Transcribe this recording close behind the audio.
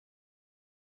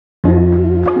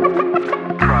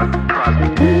Hi,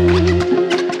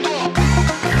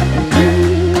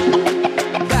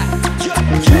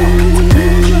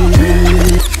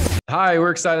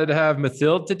 we're excited to have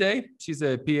Mathilde today. She's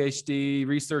a PhD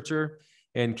researcher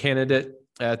and candidate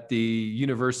at the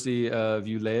University of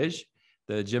Liège,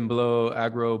 the Gembloux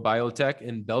Agrobiotech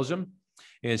in Belgium.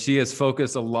 And she has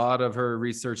focused a lot of her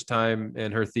research time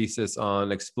and her thesis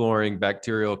on exploring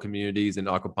bacterial communities and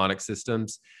aquaponic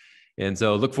systems. And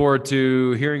so look forward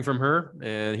to hearing from her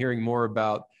and hearing more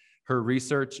about her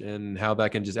research and how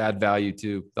that can just add value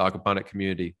to the aquaponic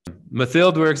community.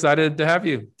 Mathilde, we're excited to have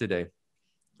you today.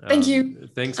 Thank you.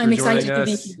 Thanks for joining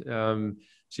us.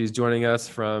 She's joining us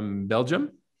from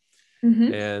Belgium.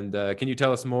 Mm-hmm. And can you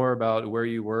tell us more about where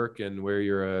you work and where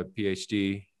you're a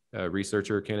PhD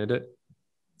researcher candidate?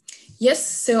 Yes,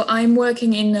 so I'm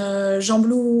working in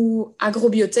Gembloux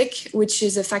Agrobiotech, which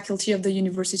is a faculty of the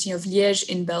University of Liège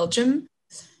in Belgium.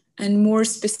 And more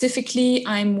specifically,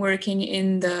 I'm working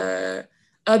in the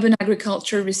Urban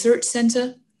Agriculture Research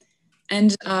Center.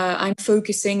 And I'm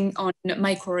focusing on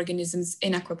microorganisms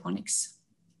in aquaponics.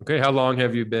 Okay, how long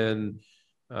have you been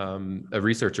a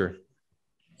researcher?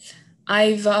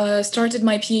 I've started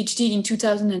my PhD in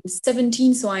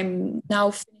 2017, so I'm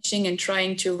now finishing and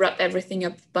trying to wrap everything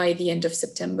up by the end of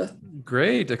September.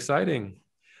 Great, exciting.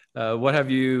 What have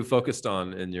you focused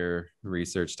on in your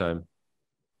research time?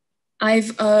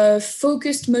 I've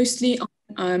focused mostly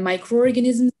on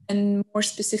microorganisms and more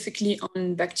specifically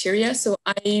on bacteria. So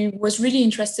I was really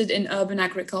interested in urban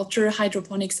agriculture,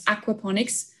 hydroponics,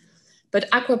 aquaponics, but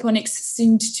aquaponics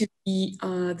seemed to be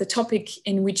the topic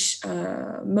in which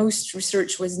most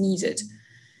research was needed.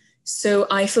 So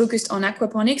I focused on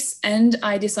aquaponics and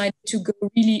I decided to go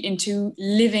really into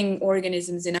living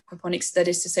organisms in aquaponics, that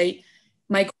is to say,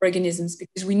 microorganisms,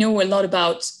 because we know a lot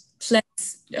about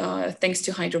plants thanks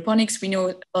to hydroponics. We know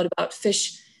a lot about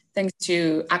fish thanks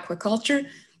to aquaculture,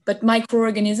 but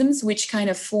microorganisms, which kind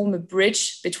of form a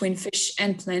bridge between fish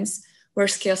and plants, were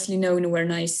scarcely known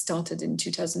when I started in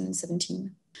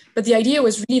 2017. But the idea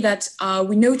was really that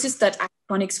we noticed that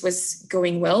aquaponics was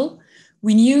going well.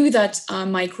 We knew that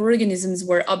microorganisms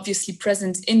were obviously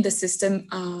present in the system.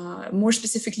 More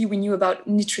specifically, we knew about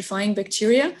nitrifying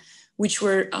bacteria, which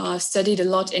were studied a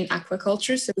lot in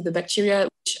aquaculture. So the bacteria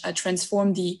which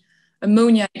transform the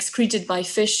ammonia excreted by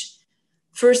fish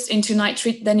first into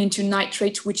nitrate, then into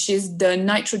nitrate, which is the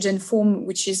nitrogen form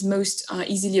which is most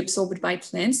easily absorbed by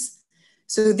plants.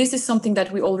 So this is something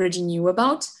that we already knew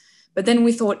about. But then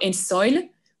we thought in soil,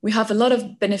 we have a lot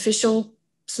of beneficial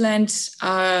plant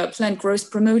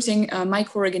growth promoting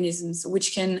microorganisms,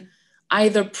 which can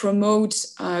either promote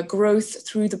growth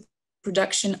through the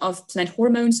production of plant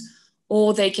hormones,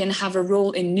 or they can have a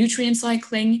role in nutrient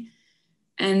cycling.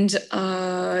 And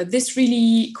this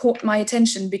really caught my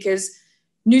attention because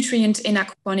nutrients in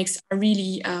aquaponics are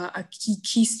really a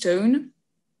keystone,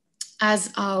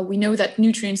 as we know that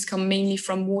nutrients come mainly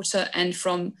from water and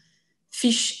from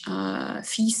fish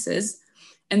feces.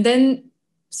 And then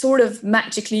sort of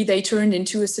magically, they turned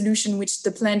into a solution which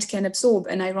the plant can absorb.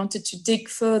 And I wanted to dig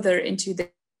further into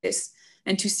this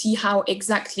and to see how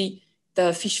exactly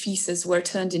the fish feces were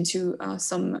turned into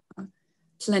some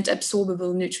plant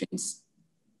absorbable nutrients.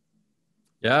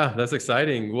 Yeah, that's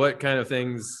exciting. What kind of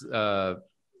things where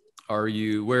are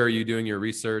you doing your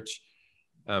research?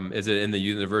 Is it in the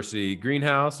university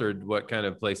greenhouse, or what kind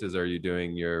of places are you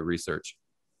doing your research?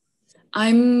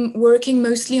 I'm working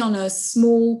mostly on a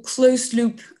small closed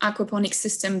loop aquaponic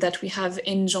system that we have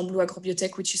in Gembloux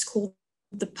Agrobiotech, which is called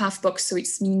the PAF box. So it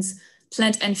means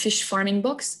plant and fish farming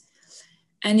box.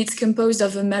 And it's composed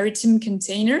of a maritime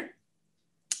container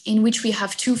in which we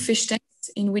have 2 fish tanks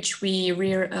in which we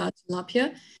rear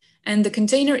tilapia. And the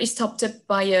container is topped up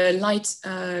by a light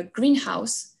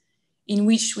greenhouse in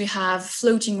which we have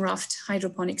floating raft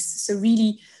hydroponics. So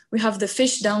really, we have the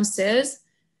fish downstairs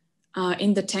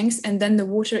in the tanks, and then the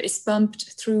water is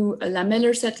pumped through a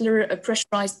lamellar settler, a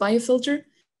pressurized biofilter,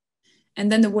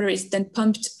 and then the water is then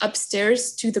pumped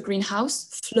upstairs to the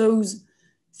greenhouse, flows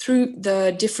through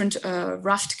the different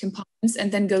raft compartments,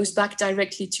 and then goes back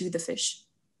directly to the fish.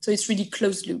 So it's really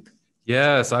closed loop.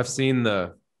 Yes, I've seen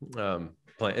the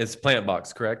it's plant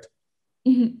box, correct?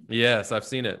 Mm-hmm. Yes, I've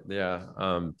seen it. Yeah,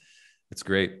 it's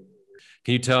great.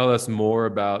 Can you tell us more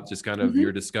about just kind of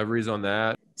your discoveries on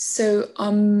that? So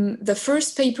the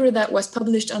first paper that was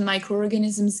published on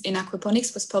microorganisms in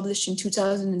aquaponics was published in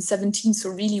 2017, so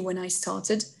really when I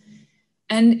started.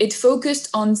 And it focused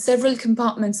on several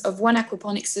compartments of one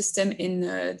aquaponic system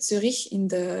in Zurich, in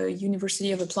the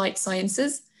University of Applied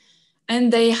Sciences.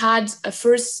 And they had a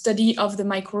first study of the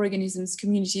microorganisms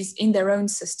communities in their own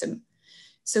system.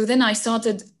 So then I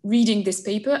started reading this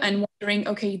paper and wondering,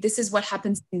 okay, this is what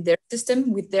happens in their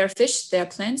system with their fish, their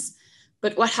plants,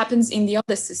 but what happens in the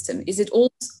other system? Is it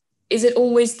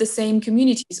always the same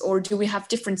communities, or do we have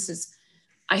differences?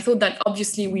 I thought that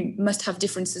obviously we must have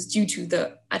differences due to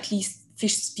the at least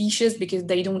fish species, because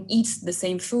they don't eat the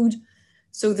same food.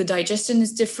 So the digestion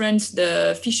is different,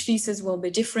 the fish feces will be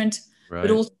different, Right.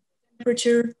 but also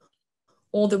temperature,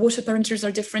 all the water parameters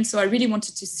are different. So I really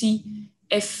wanted to see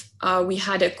if we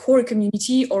had a core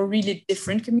community or really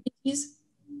different communities.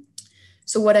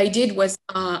 So what I did was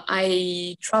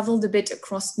I traveled a bit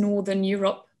across Northern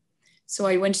Europe. So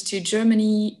I went to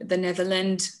Germany, the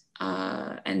Netherlands,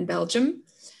 and Belgium.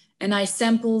 And I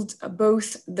sampled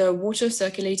both the water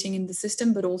circulating in the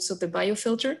system, but also the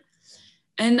biofilter.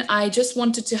 And I just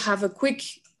wanted to have a quick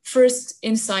first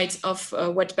insight of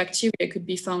what bacteria could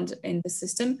be found in the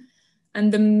system.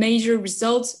 And the major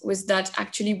result was that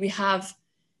actually we have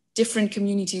different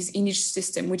communities in each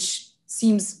system, which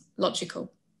seems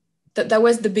logical. That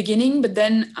was the beginning, but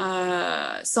then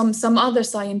some other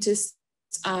scientists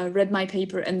read my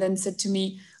paper and then said to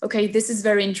me, okay, this is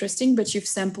very interesting, but you've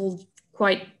sampled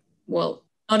quite, well,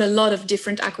 not a lot of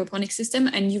different aquaponic system,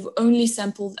 and you've only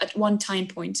sampled at one time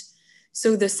point.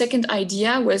 So the second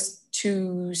idea was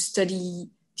to study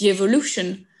the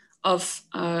evolution of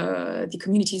the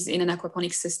communities in an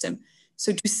aquaponic system.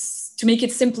 So to make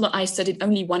it simpler, I studied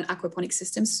only one aquaponic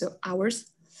system, so ours.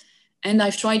 And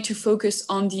I've tried to focus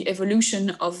on the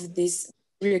evolution of these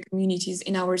communities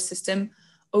in our system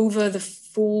over the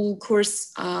full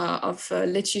course of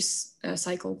lettuce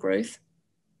cycle growth.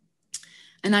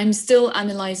 And I'm still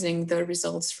analyzing the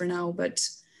results for now, but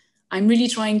I'm really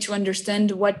trying to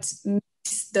understand what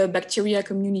makes the bacteria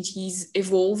communities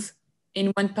evolve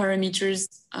in one parameters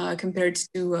compared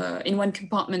to, in one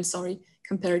compartment, sorry,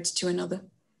 compared to another.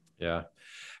 Yeah.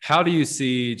 How do you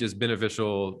see just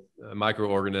beneficial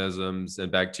microorganisms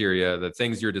and bacteria, the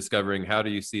things you're discovering, how do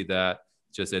you see that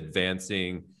just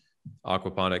advancing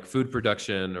aquaponic food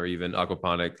production, or even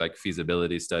aquaponic like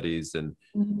feasibility studies, and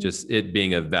just it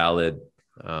being a valid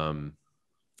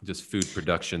just food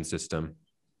production system?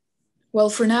 Well,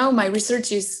 for now, my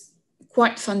research is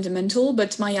quite fundamental,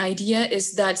 but my idea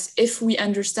is that if we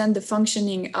understand the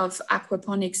functioning of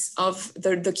aquaponics, of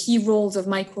the key roles of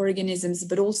microorganisms,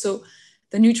 but also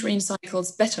the nutrient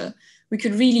cycles better, we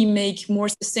could really make more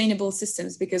sustainable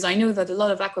systems, because I know that a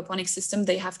lot of aquaponic systems,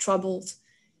 they have trouble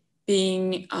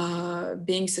being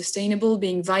sustainable,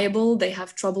 being viable, they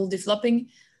have trouble developing.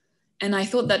 And I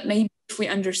thought that maybe if we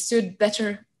understood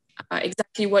better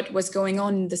exactly what was going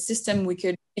on in the system, we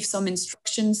could give some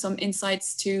instructions, some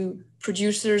insights to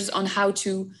producers on how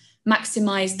to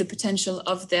maximize the potential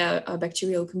of their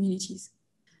bacterial communities.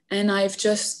 And I've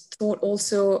just thought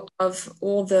also of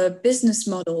all the business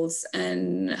models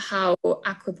and how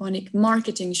aquaponic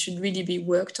marketing should really be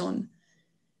worked on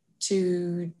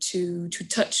to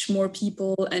touch more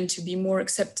people and to be more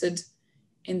accepted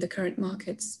in the current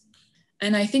markets.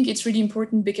 And I think it's really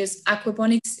important because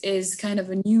aquaponics is kind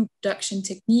of a new production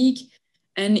technique,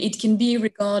 and it can be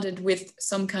regarded with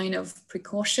some kind of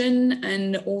precaution.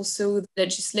 And also the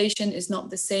legislation is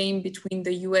not the same between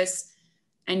the US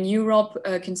and Europe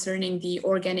concerning the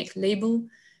organic label.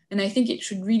 And I think it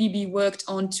should really be worked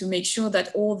on to make sure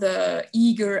that all the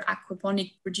eager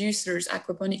aquaponic producers,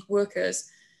 aquaponic workers,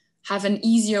 have an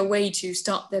easier way to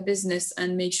start their business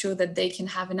and make sure that they can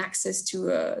have an access to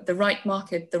the right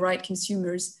market, the right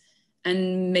consumers,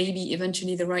 and maybe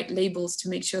eventually the right labels to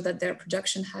make sure that their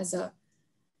production has a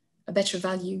better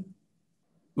value.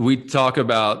 We talk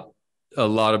a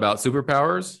lot about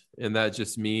superpowers, and that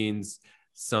just means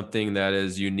something that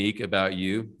is unique about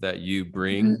you, that you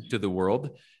bring to the world.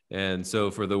 And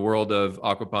so for the world of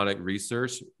aquaponic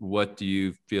research, what do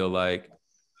you feel like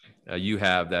you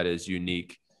have that is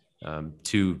unique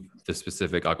to the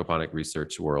specific aquaponic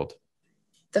research world?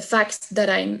 The fact that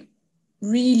I'm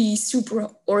really super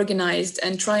organized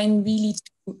and trying really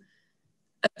to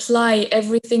apply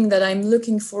everything that I'm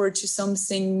looking for to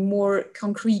something more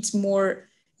concrete, more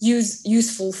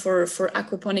useful for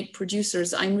aquaponic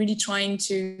producers. I'm really trying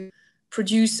to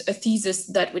produce a thesis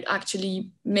that would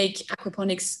actually make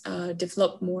aquaponics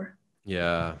develop more.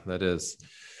 Yeah, that is.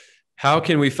 How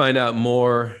can we find out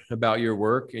more about your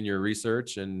work and your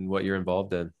research and what you're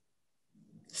involved in?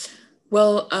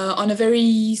 Well, on a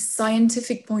very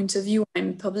scientific point of view,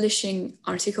 I'm publishing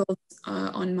articles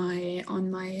on my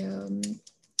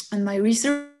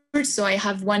research. So I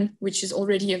have one which is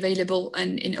already available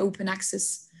and in open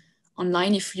access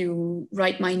online. If you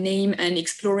write my name and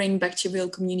exploring bacterial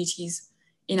communities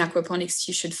in aquaponics,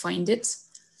 you should find it.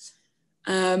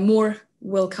 more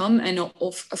will come, and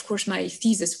of course my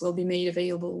thesis will be made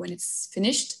available when it's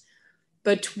finished.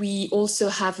 But we also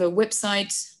have a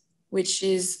website, which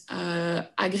is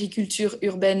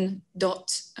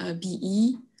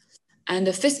agricultureurbaine.be, and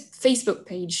a Facebook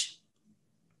page,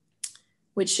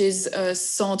 which is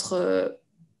Centre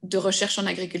de Recherche en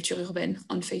Agriculture Urbaine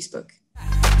on Facebook.